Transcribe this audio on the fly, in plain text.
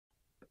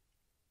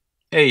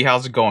Hey,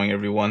 how's it going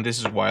everyone? This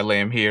is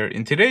Lam here.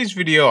 In today's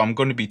video, I'm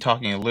going to be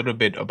talking a little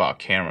bit about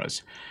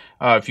cameras.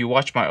 If you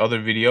watch my other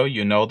video,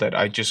 you know that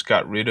I just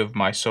got rid of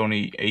my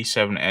Sony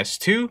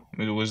a7S II.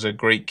 It was a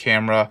great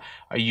camera.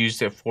 I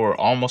used it for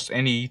almost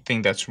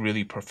anything that's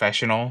really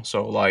professional.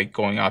 So like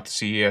going out to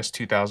CES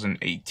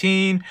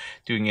 2018,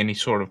 doing any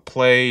sort of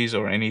plays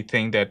or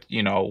anything that,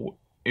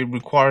 it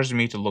requires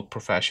me to look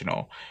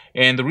professional.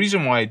 And the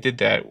reason why I did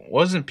that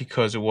wasn't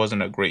because it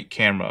wasn't a great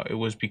camera. It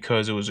was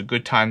because it was a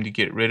good time to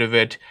get rid of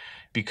it,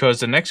 because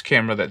the next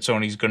camera that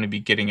Sony's going to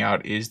be getting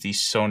out is the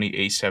Sony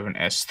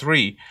a7S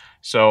III.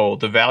 So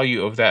the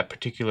value of that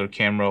particular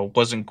camera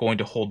wasn't going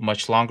to hold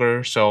much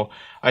longer. So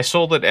I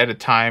sold it at a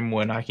time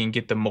when I can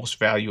get the most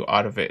value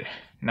out of it.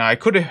 Now I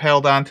could have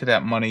held on to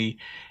that money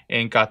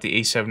and got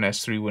the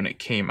a7S III when it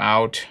came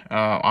out.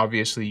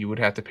 Obviously you would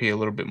have to pay a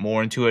little bit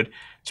more into it.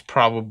 It's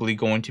probably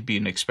going to be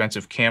an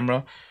expensive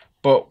camera.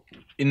 But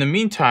in the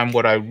meantime,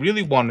 what I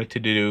really wanted to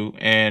do,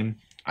 and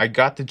I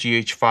got the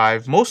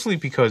GH5 mostly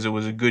because it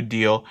was a good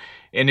deal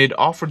and it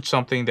offered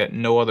something that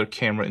no other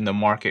camera in the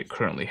market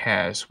currently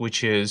has,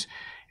 which is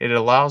it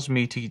allows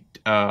me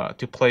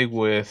to play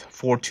with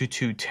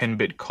 422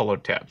 10-bit color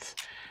depth.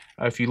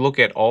 If you look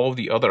at all of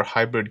the other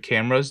hybrid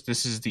cameras,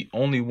 this is the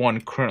only one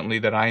currently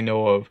that I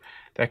know of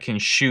that can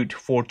shoot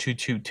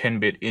 422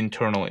 10-bit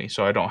internally,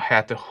 so I don't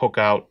have to hook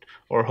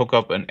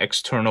up an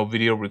external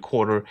video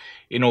recorder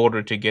in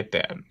order to get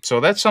that.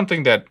 So that's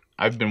something that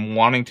I've been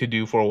wanting to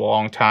do for a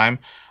long time.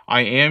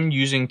 I am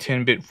using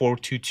 10-bit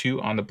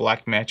 422 on the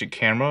Blackmagic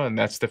camera, and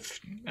that's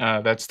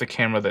the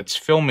camera that's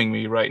filming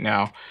me right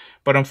now.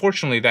 But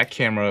unfortunately, that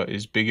camera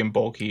is big and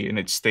bulky and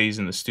it stays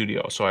in the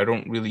studio, so I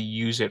don't really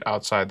use it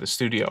outside the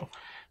studio.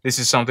 This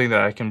is something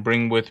that I can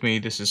bring with me.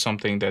 This is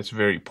something that's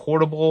very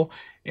portable,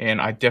 and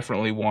I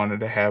definitely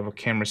wanted to have a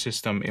camera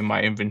system in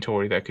my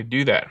inventory that could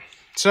do that.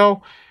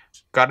 So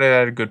got it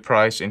at a good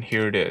price, and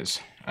here it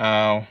is.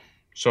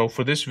 So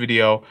for this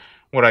video,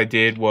 what I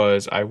did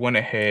was I went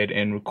ahead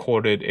and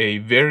recorded a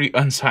very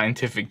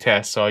unscientific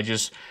test. So I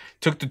just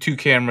took the two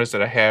cameras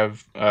that I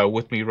have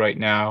with me right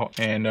now,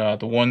 and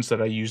the ones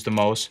that I use the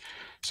most.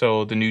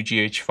 So the new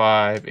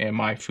GH5 and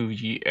my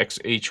Fuji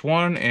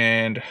X-H1,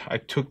 and I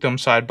took them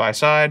side by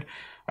side.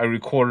 I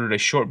recorded a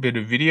short bit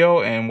of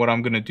video, and what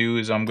I'm going to do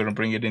is I'm going to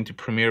bring it into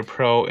Premiere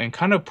Pro and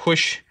kind of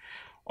push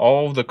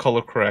all of the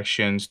color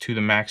corrections to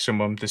the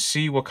maximum to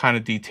see what kind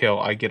of detail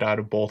I get out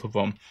of both of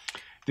them.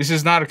 This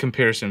is not a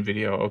comparison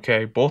video,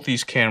 okay? Both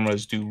these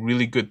cameras do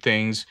really good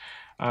things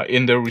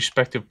in their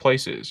respective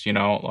places.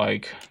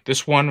 Like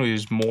this one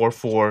is more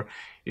for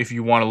if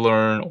you want to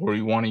learn or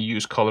you want to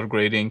use color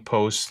grading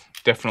post.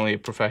 Definitely a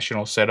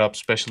professional setup,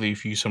 especially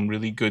if you use some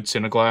really good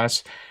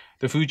Cineglass.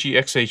 The Fuji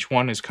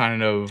X-H1 is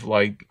kind of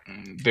like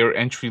their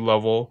entry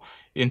level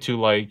into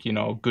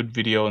good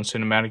video and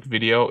cinematic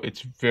video.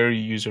 It's very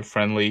user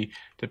friendly.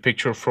 The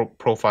picture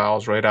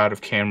profiles right out of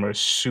camera is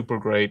super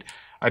great.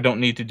 I don't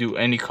need to do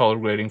any color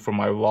grading for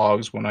my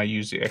vlogs when I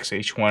use the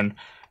X-H1.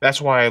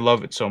 That's why I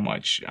love it so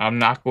much. I'm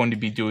not going to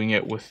be doing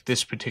it with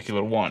this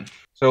particular one.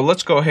 So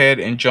let's go ahead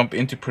and jump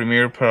into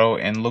Premiere Pro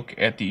and look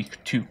at the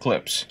two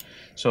clips.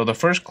 So the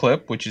first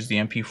clip, which is the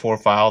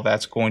MP4 file,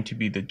 that's going to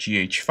be the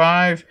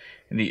GH5,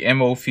 and the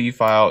MOV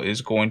file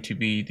is going to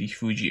be the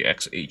Fuji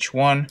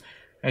X-H1.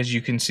 As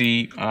you can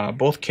see,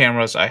 both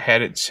cameras, I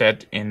had it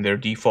set in their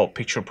default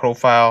picture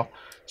profile.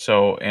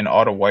 So in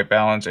auto white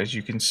balance, as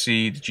you can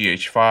see, the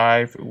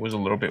GH5 it was a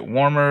little bit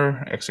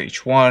warmer,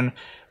 X-H1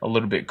 a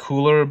little bit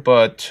cooler,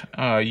 but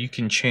you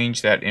can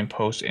change that in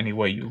post any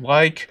way you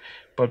like.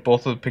 But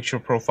both of the picture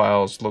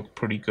profiles look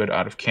pretty good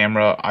out of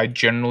camera. I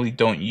generally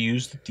don't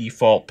use the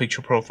default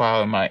picture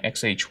profile in my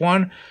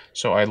X-H1,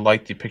 so I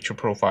like the picture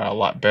profile a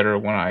lot better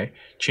when I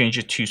change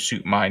it to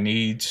suit my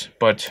needs.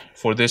 But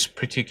for this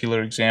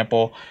particular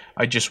example,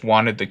 I just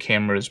wanted the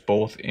cameras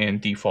both in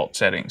default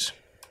settings.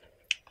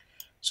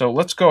 So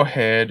let's go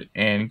ahead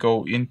and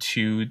go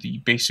into the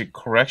basic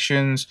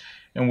corrections,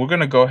 and we're going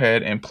to go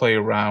ahead and play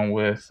around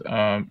with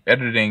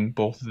editing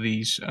both of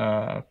these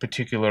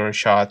particular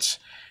shots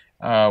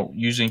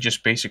using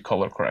just basic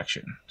color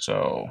correction.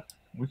 So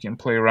we can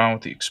play around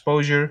with the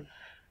exposure.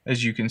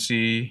 As you can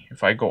see,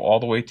 if I go all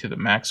the way to the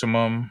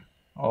maximum,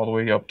 all the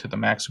way up to the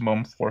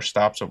maximum 4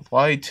 stops of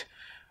light,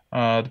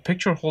 the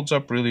picture holds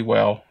up really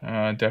well.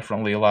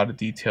 Definitely a lot of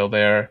detail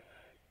there,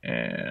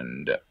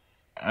 and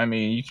I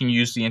mean, you can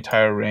use the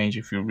entire range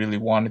if you really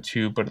wanted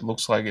to, but it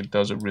looks like it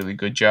does a really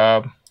good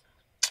job.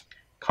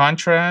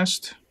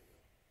 Contrast,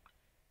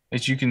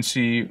 as you can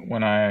see,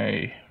 when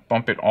I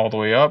bump it all the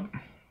way up,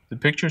 the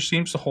picture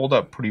seems to hold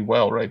up pretty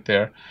well right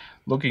there,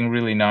 looking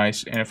really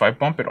nice. And if I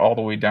bump it all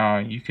the way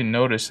down, you can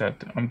notice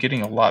that I'm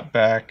getting a lot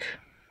back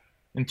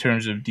in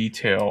terms of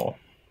detail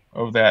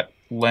of that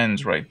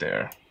lens right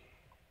there.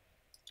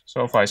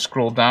 So if I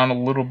scroll down a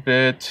little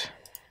bit,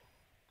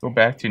 go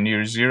back to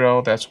near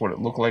zero, that's what it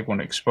looked like when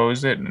I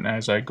exposed it. And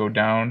as I go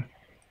down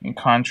in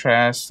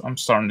contrast, I'm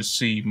starting to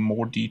see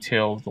more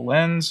detail of the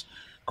lens.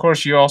 Of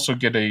course, you also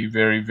get a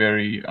very,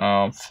 very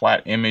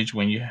flat image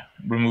when you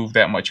remove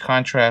that much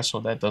contrast, so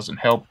that doesn't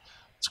help.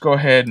 Let's go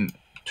ahead and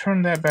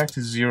turn that back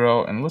to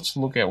 0, and let's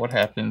look at what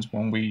happens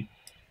when we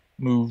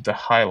move the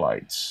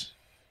highlights.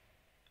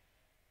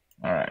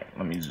 Alright,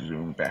 let me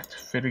zoom back to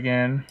fit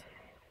again.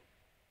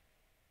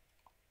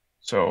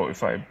 So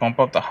if I bump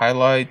up the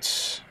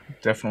highlights,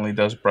 it definitely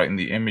does brighten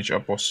the image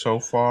up so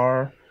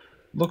far.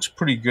 Looks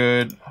pretty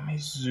good. Let me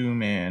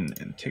zoom in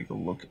and take a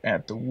look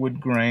at the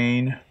wood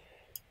grain.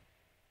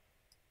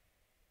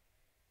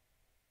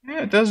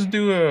 Yeah, it does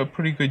do a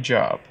pretty good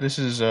job. This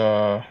is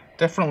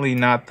definitely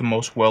not the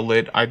most well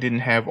lit. I didn't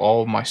have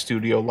all of my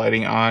studio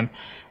lighting on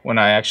when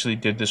I actually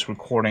did this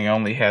recording. I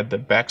only had the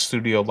back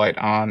studio light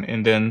on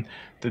and then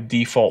the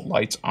default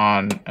lights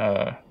on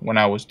when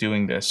I was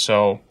doing this.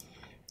 So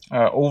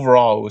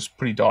overall, it was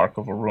pretty dark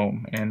of a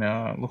room, and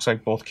looks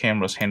like both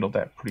cameras handled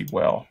that pretty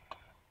well.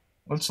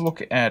 Let's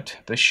look at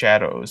the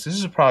shadows. This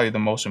is probably the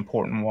most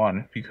important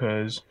one,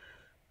 because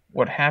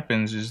what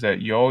happens is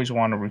that you always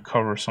want to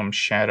recover some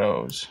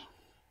shadows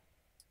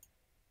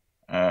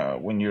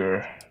when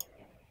you're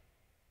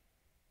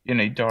in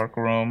a dark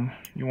room.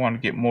 You want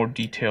to get more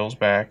details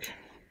back,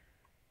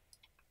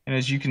 and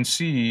as you can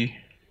see,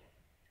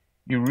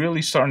 you're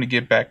really starting to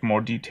get back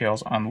more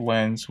details on the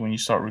lens when you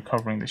start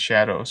recovering the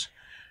shadows.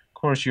 Of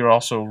course, you're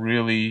also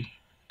really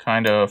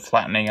kind of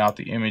flattening out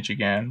the image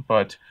again,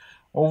 but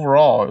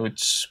overall,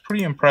 it's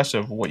pretty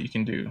impressive what you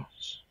can do.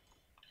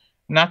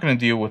 I'm not going to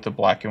deal with the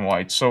black and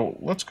white, so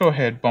let's go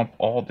ahead and bump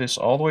all this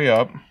all the way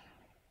up.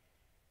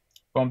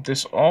 Bump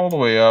this all the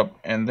way up,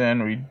 and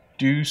then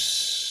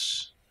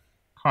reduce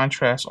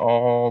contrast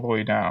all the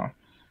way down.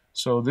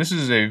 So this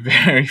is a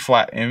very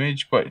flat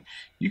image, but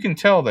you can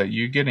tell that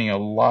you're getting a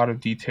lot of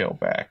detail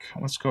back.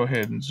 Let's go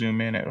ahead and zoom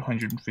in at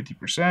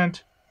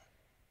 150%.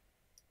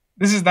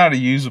 This is not a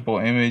usable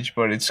image,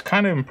 but it's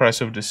kind of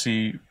impressive to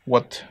see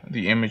what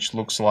the image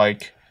looks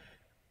like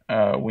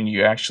when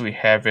you actually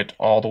have it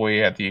all the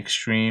way at the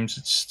extremes.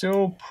 It's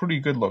still pretty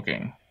good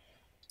looking.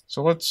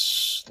 So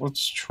let's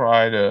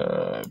try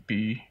to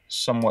be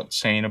somewhat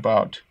sane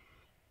about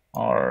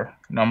our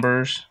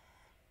numbers.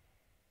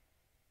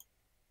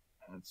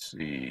 Let's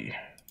see.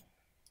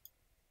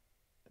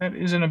 That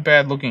isn't a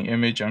bad looking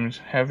image. I'm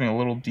just having a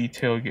little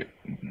detail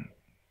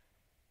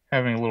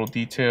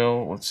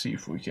Let's see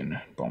if we can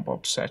bump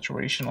up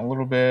saturation a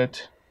little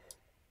bit.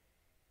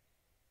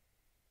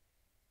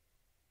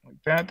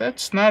 Like that.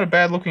 That's not a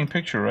bad looking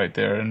picture right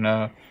there,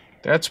 and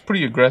that's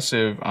pretty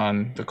aggressive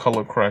on the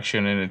color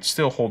correction, and it's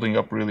still holding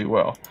up really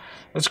well.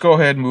 Let's go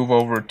ahead and move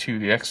over to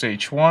the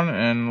XH1,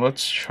 and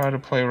let's try to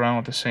play around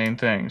with the same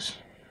things.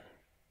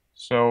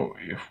 So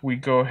if we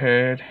go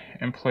ahead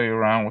and play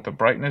around with the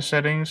brightness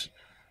settings,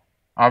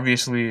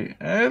 obviously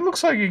it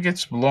looks like it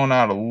gets blown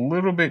out a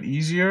little bit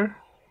easier.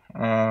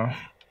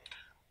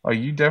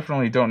 You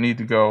definitely don't need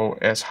to go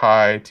as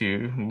high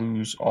to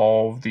lose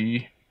all of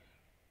the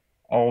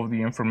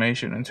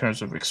information in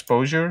terms of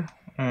exposure,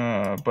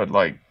 but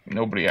like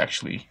nobody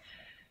actually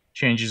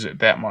changes it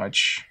that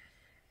much.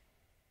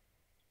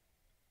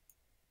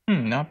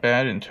 Not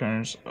bad in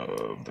terms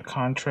of the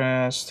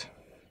contrast.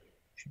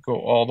 If you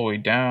go all the way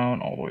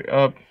down, all the way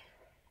up,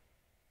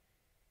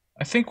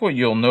 I think what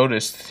you'll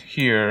notice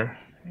here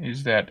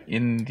is that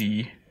in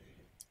the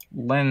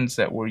lens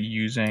that we're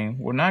using,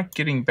 we're not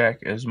getting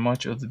back as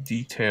much of the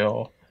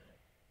detail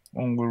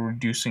when we're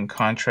reducing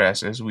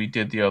contrast as we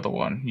did the other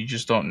one. You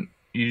just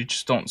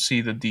don't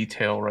see the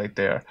detail right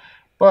there,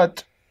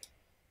 but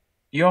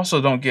you also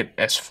don't get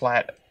as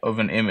flat of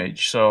an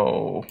image,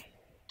 so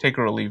take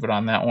it or leave it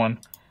on that one.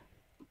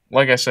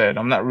 Like I said,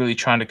 I'm not really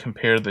trying to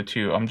compare the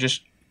two. I'm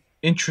just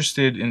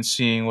interested in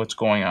seeing what's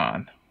going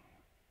on.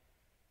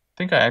 I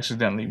think I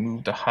accidentally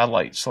moved the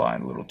highlight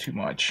slide a little too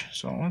much,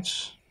 so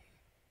let's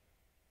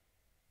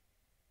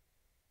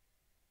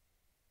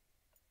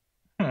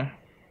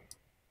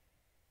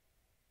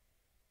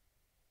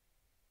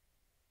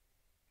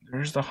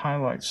There's the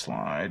highlight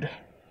slide.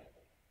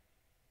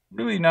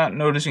 Really not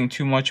noticing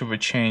too much of a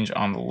change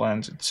on the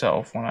lens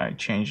itself when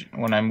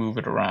I move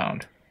it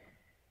around.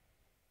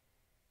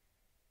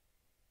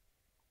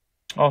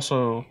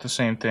 Also the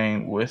same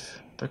thing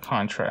with the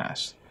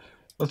contrast.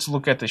 Let's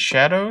look at the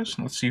shadows.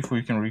 Let's see if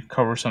we can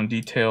recover some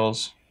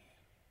details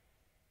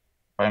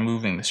by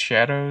moving the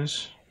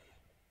shadows.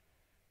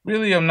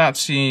 Really, I'm not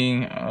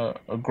seeing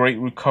a great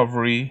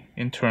recovery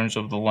in terms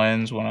of the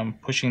lens when I'm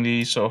pushing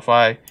these. So if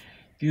I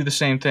do the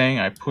same thing,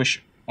 I push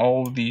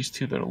all of these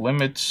to their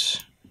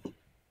limits,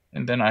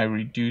 and then I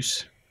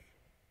reduce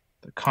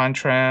the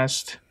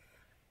contrast.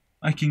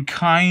 I can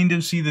kind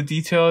of see the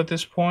detail at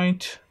this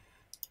point.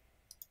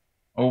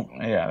 Oh,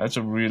 yeah, that's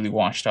a really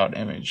washed out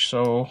image.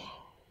 So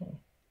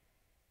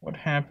what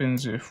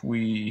happens if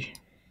we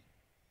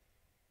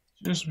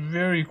just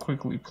very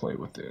quickly play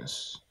with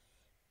this?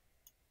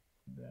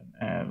 Then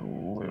add a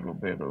little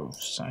bit of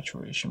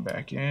saturation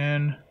back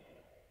in.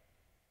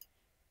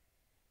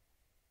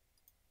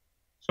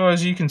 So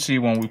as you can see,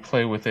 when we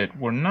play with it,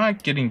 we're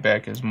not getting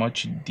back as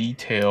much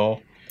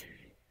detail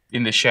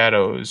in the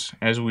shadows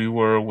as we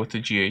were with the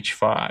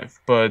GH5.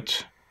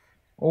 But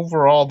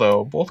overall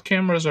though, both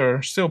cameras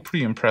are still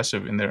pretty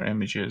impressive in their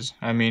images.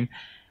 I mean,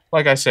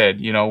 like I said,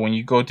 you know, when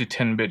you go to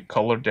 10-bit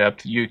color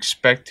depth, you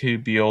expect to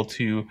be able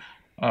to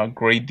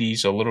grade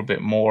these a little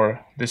bit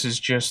more. This is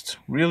just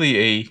really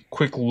a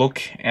quick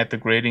look at the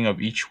grading of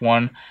each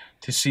one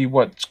to see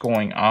what's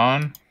going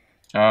on.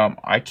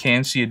 I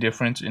can see a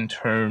difference in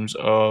terms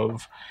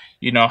of,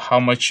 you know,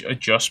 how much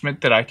adjustment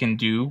that I can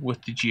do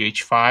with the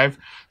GH5.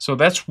 So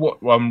that's what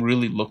I'm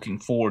really looking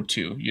forward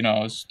to, you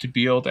know, is to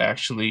be able to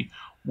actually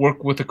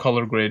work with the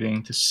color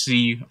grading to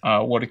see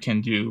what it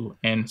can do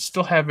and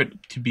still have it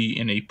to be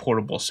in a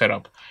portable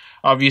setup.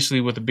 Obviously,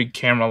 with a big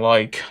camera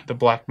like the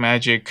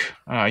Blackmagic,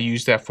 I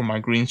use that for my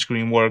green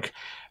screen work.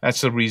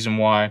 That's the reason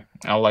why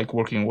I like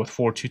working with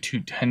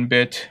 422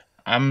 10-bit.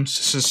 I'm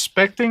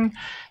suspecting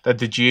that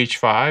the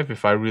GH5,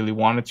 if I really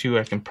wanted to,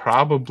 I can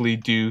probably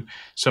do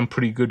some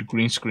pretty good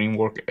green screen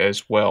work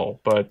as well.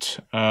 But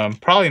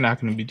probably not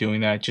going to be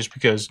doing that just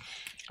because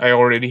I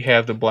already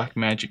have the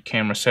Blackmagic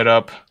camera set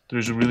up.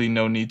 There's really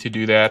no need to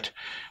do that.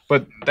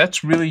 But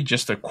that's really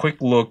just a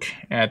quick look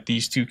at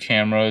these two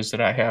cameras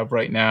that I have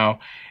right now.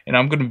 And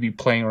I'm going to be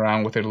playing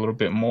around with it a little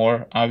bit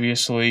more.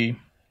 Obviously,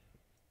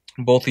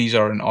 both these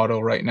are in auto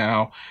right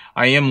now.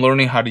 I am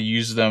learning how to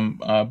use them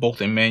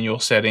both in manual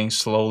settings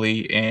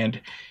slowly.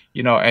 And,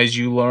 you know, as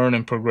you learn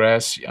and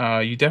progress,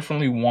 you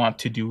definitely want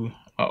to do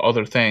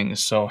other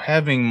things. So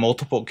having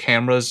multiple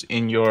cameras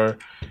in your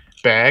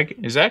bag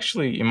is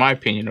actually, in my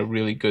opinion, a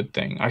really good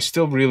thing. I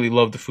still really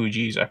love the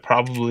Fujis. I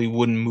probably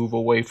wouldn't move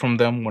away from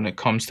them when it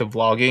comes to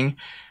vlogging.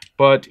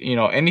 But, you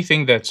know,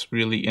 anything that's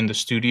really in the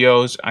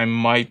studios, I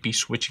might be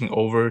switching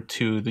over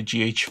to the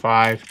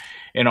GH5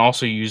 and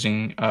also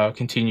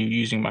continue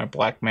using my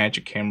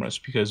Blackmagic cameras,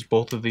 because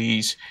both of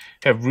these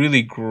have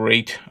really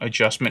great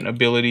adjustment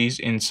abilities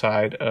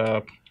inside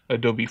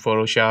Adobe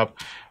Photoshop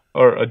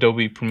or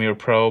Adobe Premiere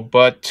Pro,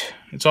 but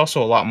it's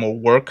also a lot more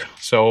work.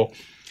 So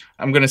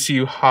I'm going to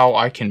see how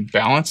I can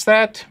balance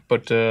that,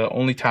 but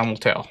only time will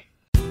tell.